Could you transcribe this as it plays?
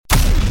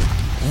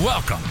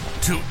Welcome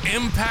to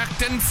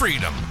Impact and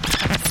Freedom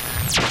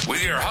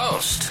with your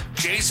host,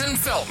 Jason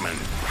Feltman.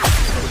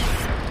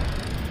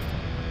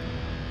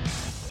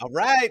 All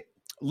right,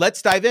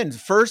 let's dive in.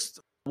 First,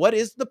 what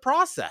is the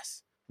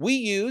process? We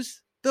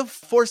use the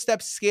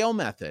 4-step scale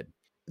method.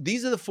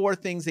 These are the 4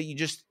 things that you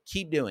just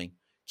keep doing.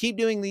 Keep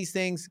doing these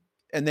things,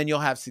 and then you'll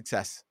have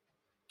success,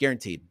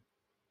 guaranteed.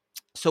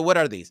 So what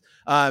are these?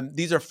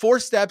 These are 4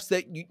 steps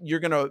that you're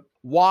going to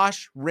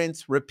wash,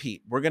 rinse,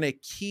 repeat. We're going to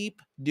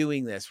keep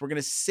doing this. We're going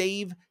to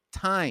save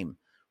time.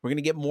 We're going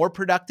to get more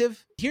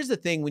productive. Here's the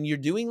thing. When you're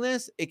doing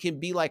this, it can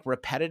be like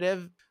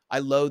repetitive. I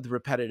loathe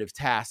repetitive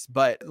tasks,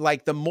 but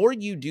like the more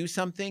you do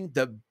something,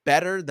 the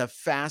better, the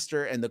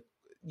faster, and the,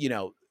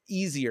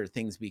 easier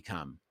things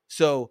become.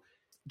 So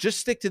just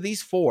stick to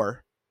these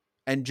 4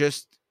 and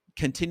just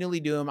continually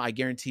do them. I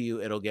guarantee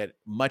you it'll get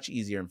much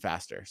easier and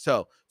faster.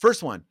 So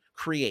first one,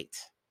 create.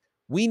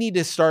 We need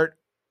to start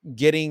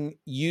getting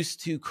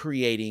used to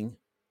creating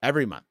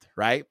every month,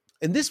 right?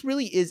 And this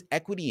really is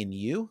equity in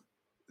you.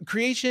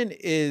 Creation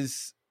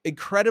is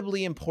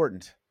incredibly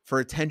important for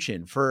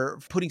attention, for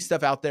putting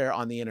stuff out there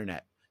on the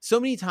internet. So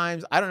many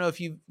times, I don't know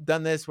if you've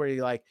done this where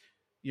you're like,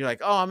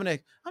 oh, I'm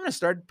gonna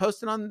start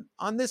posting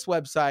on this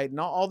website and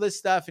all this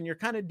stuff, and you're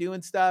kind of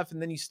doing stuff, and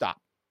then you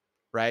stop,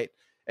 right?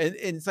 And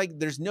it's like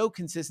there's no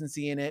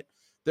consistency in it.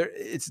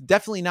 It's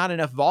definitely not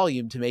enough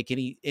volume to make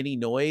any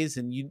noise,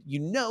 and you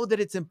know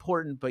that it's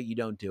important, but you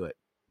don't do it.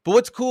 But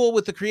what's cool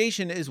with the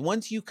creation is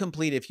once you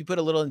complete it, if you put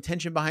a little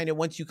intention behind it,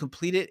 once you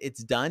complete it,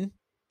 it's done,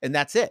 and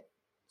that's it.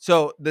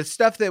 So the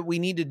stuff that we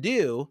need to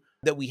do,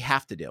 that we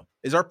have to do,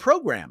 is our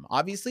program.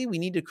 Obviously, we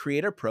need to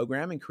create our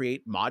program and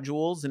create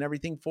modules and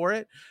everything for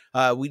it.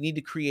 We need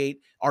to create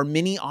our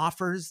mini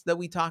offers that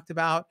we talked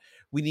about.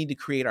 We need to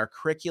create our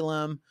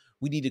curriculum.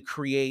 We need to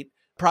create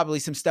probably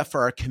some stuff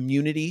for our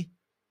community,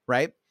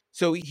 right?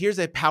 So here's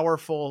a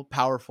powerful,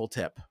 powerful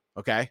tip,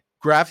 okay?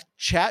 Grab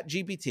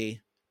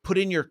ChatGPT, put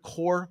in your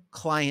core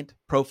client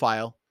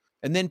profile,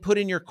 and then put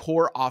in your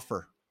core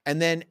offer,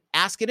 and then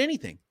ask it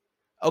anything.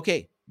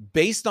 Okay,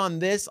 based on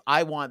this,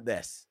 I want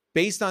this.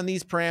 Based on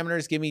these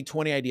parameters, give me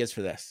 20 ideas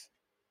for this.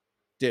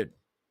 Dude,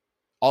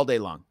 all day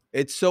long.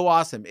 It's so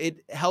awesome. It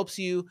helps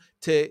you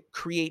to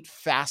create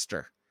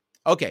faster.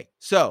 Okay,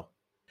 so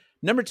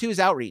number 2 is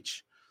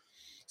outreach.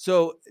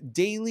 So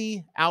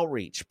daily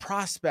outreach,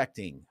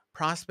 prospecting.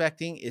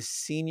 Prospecting is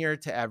senior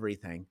to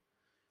everything.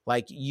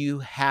 Like you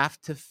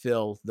have to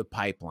fill the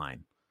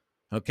pipeline,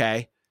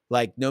 okay?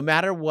 Like no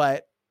matter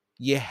what,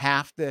 you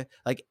have to,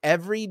 like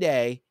every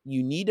day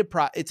you need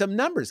to, it's a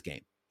numbers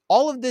game.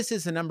 All of this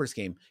is a numbers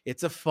game.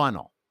 It's a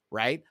funnel,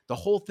 right? The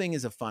whole thing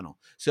is a funnel.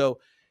 So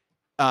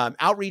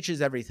outreach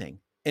is everything.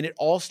 And it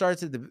all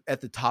starts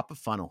at the top of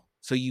funnel.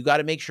 So you got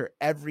to make sure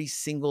every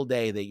single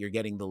day that you're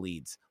getting the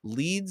leads.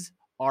 Leads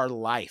are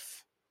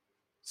life.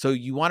 So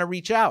you want to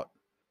reach out.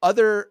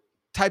 Other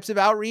types of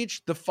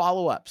outreach, the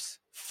follow-ups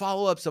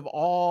of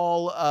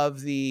all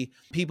of the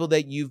people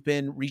that you've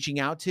been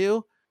reaching out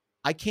to.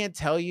 I can't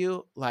tell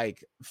you,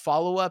 like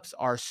follow-ups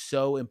are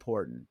so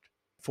important.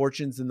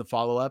 Fortunes in the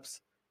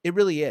follow-ups. It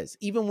really is.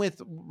 Even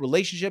with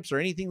relationships or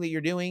anything that you're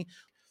doing,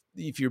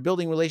 if you're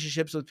building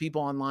relationships with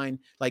people online,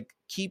 like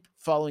keep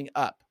following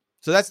up.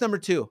 So that's number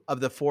 2 of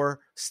the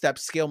 4-step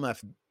scale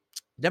method.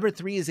 Number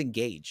 3 is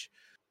engage.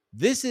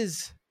 This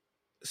is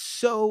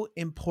so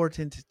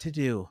important to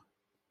do.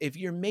 If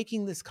you're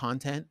making this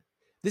content,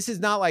 this is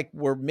not like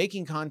we're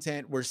making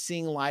content, we're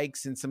seeing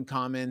likes and some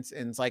comments,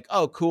 and it's like,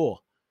 oh,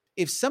 cool.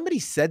 If somebody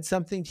said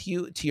something to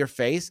you, to your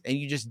face, and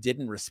you just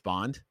didn't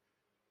respond,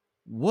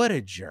 what a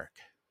jerk,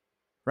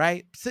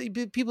 right? So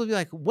people be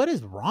like, what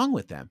is wrong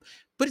with them?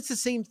 But it's the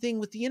same thing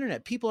with the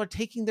internet. People are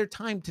taking their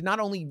time to not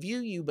only view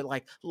you, but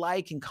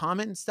like and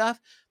comment and stuff.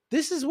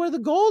 This is where the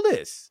gold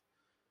is.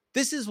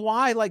 This is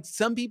why like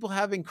some people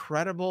have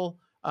incredible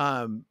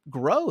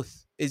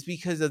growth, is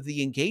because of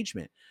the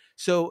engagement.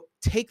 So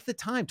take the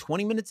time,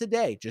 20 minutes a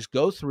day, just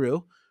go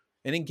through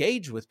and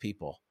engage with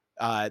people.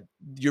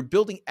 You're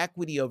building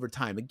equity over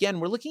time. Again,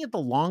 we're looking at the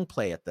long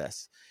play at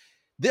this.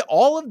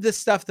 All of this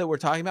stuff that we're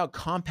talking about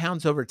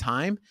compounds over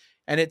time.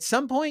 And at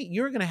some point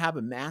you're going to have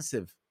a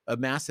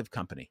massive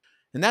company.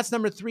 And that's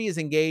number 3 is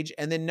engage.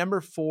 And then number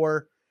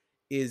 4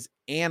 is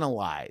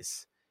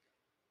analyze.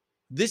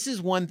 This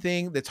is one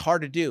thing that's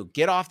hard to do.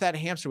 Get off that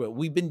hamster wheel.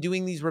 We've been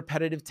doing these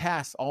repetitive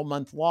tasks all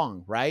month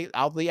long, right?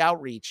 All the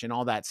outreach and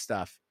all that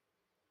stuff.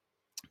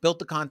 Built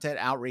the content,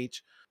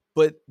 outreach.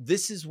 But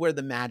this is where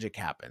the magic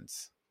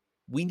happens.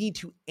 We need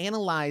to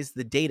analyze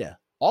the data.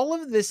 All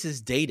of this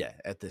is data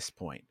at this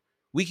point.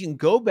 We can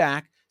go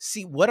back,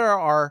 see what are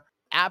our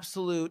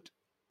absolute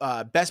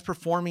best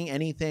performing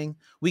anything.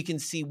 We can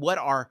see what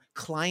our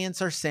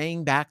clients are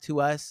saying back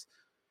to us.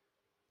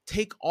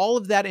 Take all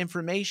of that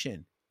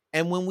information.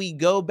 And when we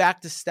go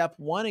back to step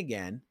 1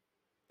 again,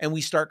 and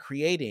we start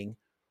creating,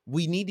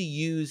 we need to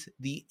use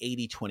the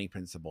 80-20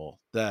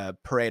 principle, the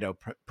Pareto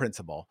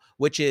principle,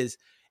 which is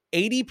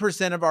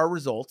 80% of our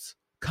results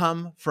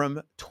come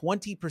from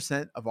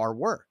 20% of our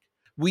work.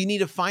 We need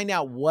to find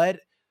out what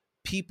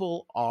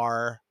people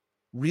are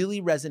really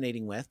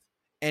resonating with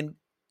and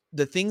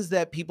The things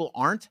that people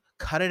aren't,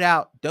 cut it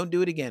out. Don't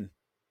do it again.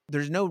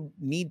 There's no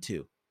need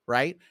to,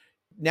 right?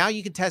 Now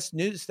you can test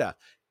new stuff.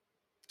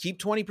 Keep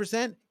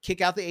 20%,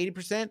 kick out the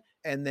 80%,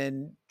 and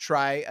then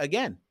try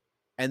again.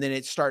 And then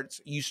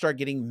you start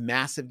getting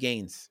massive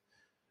gains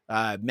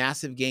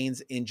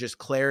in just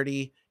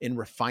clarity, in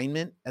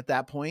refinement at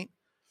that point.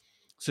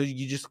 So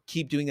you just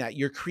keep doing that.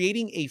 You're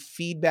creating a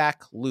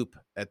feedback loop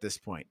at this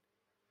point.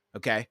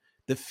 Okay.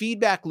 The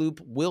feedback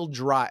loop will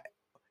drive.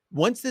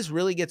 Once this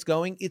really gets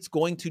going, it's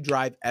going to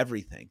drive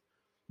everything.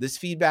 This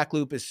feedback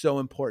loop is so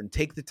important.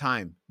 Take the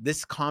time.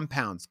 This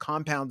compounds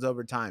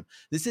over time.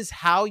 This is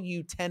how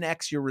you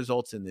 10x your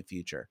results in the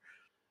future.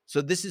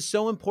 So this is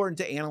so important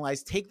to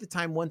analyze. Take the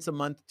time once a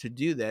month to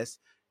do this.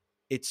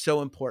 It's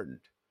so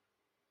important.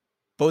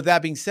 But with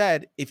that being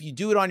said, if you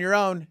do it on your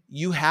own,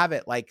 you have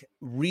it. Like,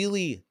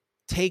 really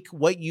take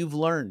what you've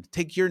learned,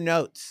 take your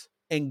notes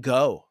and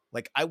go.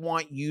 Like, I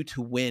want you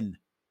to win.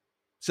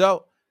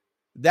 So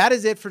that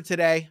is it for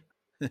today.